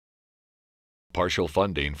Partial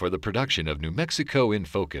funding for the production of New Mexico in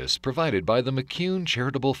Focus provided by the McCune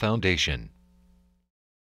Charitable Foundation.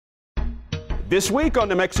 This week on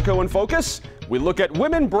New Mexico in Focus, we look at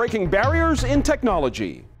women breaking barriers in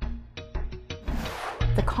technology.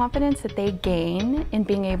 The confidence that they gain in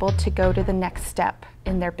being able to go to the next step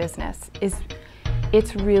in their business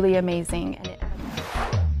it's really amazing.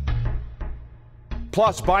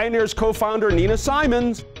 Plus, Bioneers co-founder Nina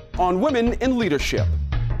Simons on women in leadership.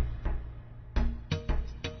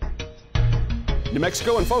 New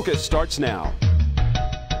Mexico in Focus starts now.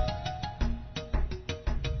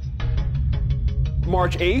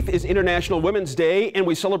 March 8th is International Women's Day, and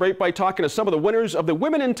we celebrate by talking to some of the winners of the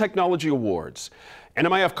Women in Technology Awards.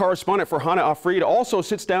 NMiF correspondent Furhana Afrid also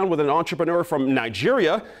sits down with an entrepreneur from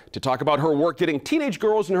Nigeria to talk about her work getting teenage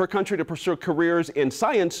girls in her country to pursue careers in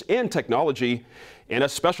science and technology. And a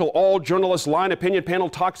special all-journalist line opinion panel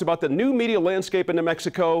talks about the new media landscape in New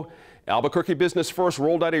Mexico. Albuquerque Business First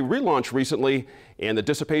rolled out a relaunch recently, and the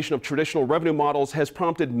dissipation of traditional revenue models has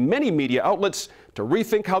prompted many media outlets to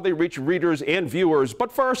rethink how they reach readers and viewers.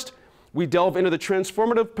 But first, we delve into the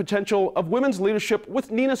transformative potential of women's leadership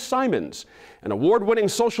with Nina Simons, an award-winning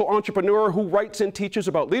social entrepreneur who writes and teaches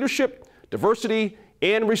about leadership, diversity,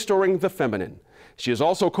 and restoring the feminine. She is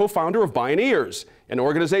also co-founder of Bioneers, an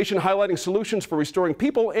organization highlighting solutions for restoring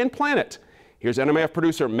people and planet. Here's NMiF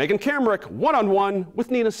producer Megan Kamerick one-on-one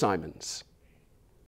with Nina Simons.